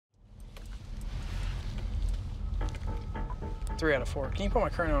3 out of 4. Can you put my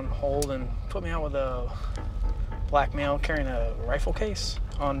current on hold and put me out with a black male carrying a rifle case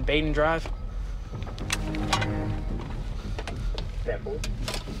on Baden Drive?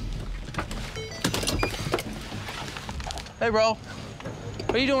 Hey, bro.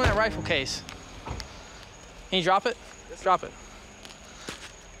 What are you doing with that rifle case? Can you drop it? Drop it.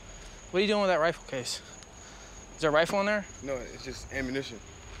 What are you doing with that rifle case? Is there a rifle in there? No, it's just ammunition.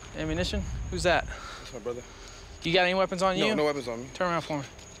 Ammunition? Who's that? That's my brother. You got any weapons on you? No, no weapons on me. Turn around for me.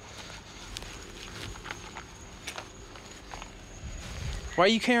 Why are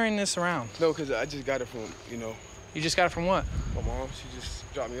you carrying this around? No, because I just got it from, you know. You just got it from what? My mom. She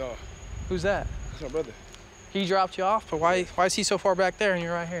just dropped me off. Who's that? That's my brother. He dropped you off, but why is he so far back there and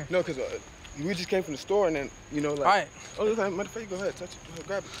you're right here? No, because we just came from the store and then, you know, like. All right. Oh, matter of fact, go ahead, touch it. Go ahead,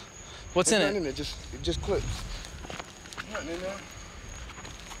 grab it. What's in it? It just clips. Nothing in there.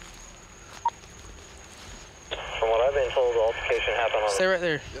 From what I've been told, the altercation happened on... Stay right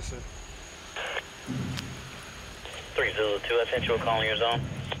there. Yes, sir. 302, I sent you a call in your zone.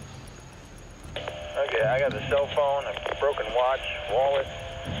 Okay, I got the cell phone, a broken watch, wallet,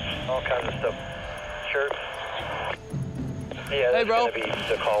 all kinds of stuff. Shirt. Yeah, hey, bro. Gonna be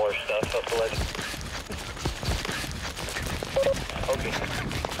the caller stuff up the ledge. Okay.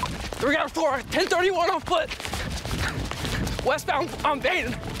 3 out of 4, 1031 on foot. Westbound on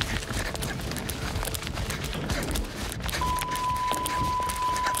Baden.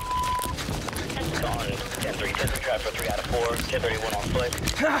 On 10-3, 10-3, try for 3 out of 4, 1031 on foot.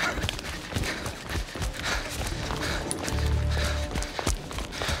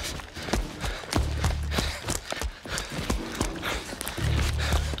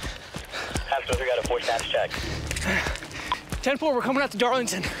 After 3 out of 4, status check. 10-4, we're coming out to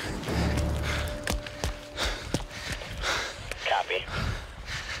Darlington. Copy.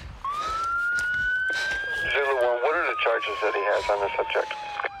 Zulu 1, what are the charges that he has on the subject?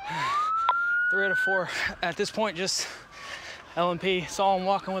 3 out of 4. At this point, just LMP. Saw him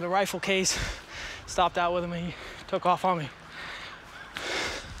walking with a rifle case. Stopped out with him and he took off on me.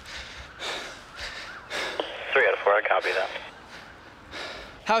 3 out of 4, I copy that.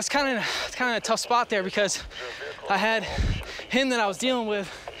 I was kind of in a tough spot there because I had him that I was dealing with,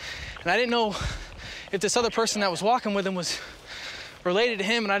 and I didn't know if this other person that was walking with him was related to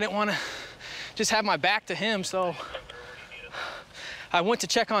him, and I didn't want to just have my back to him, so I went to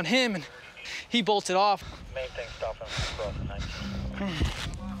check on him, and he bolted off. Main thing, stop him across the 19.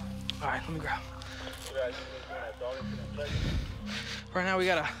 All right, let me grab. Right now we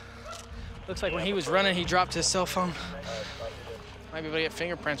got looks like when he was running, he dropped his cell phone. Might be able to get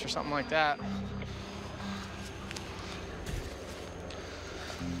fingerprints or something like that.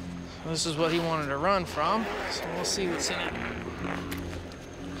 This is what he wanted to run from, so we'll see what's in it.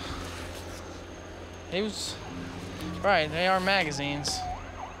 He was, right, they are magazines.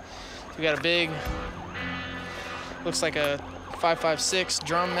 We got a big, looks like a 5.56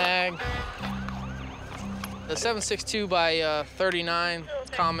 drum mag. The 7.62 by 39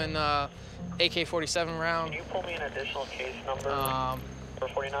 common AK-47 round. Can you pull me an additional case number for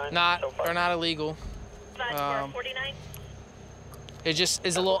 49? They're not illegal. 49? It just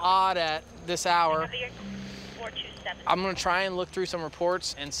is a little odd at this hour. I'm gonna try and look through some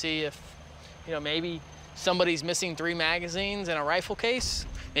reports and see if, you know, maybe somebody's missing 3 magazines and a rifle case.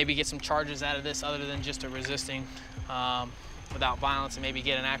 Maybe get some charges out of this other than just a resisting without violence, and maybe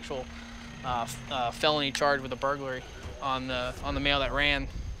get an actual felony charge with a burglary on the male that ran.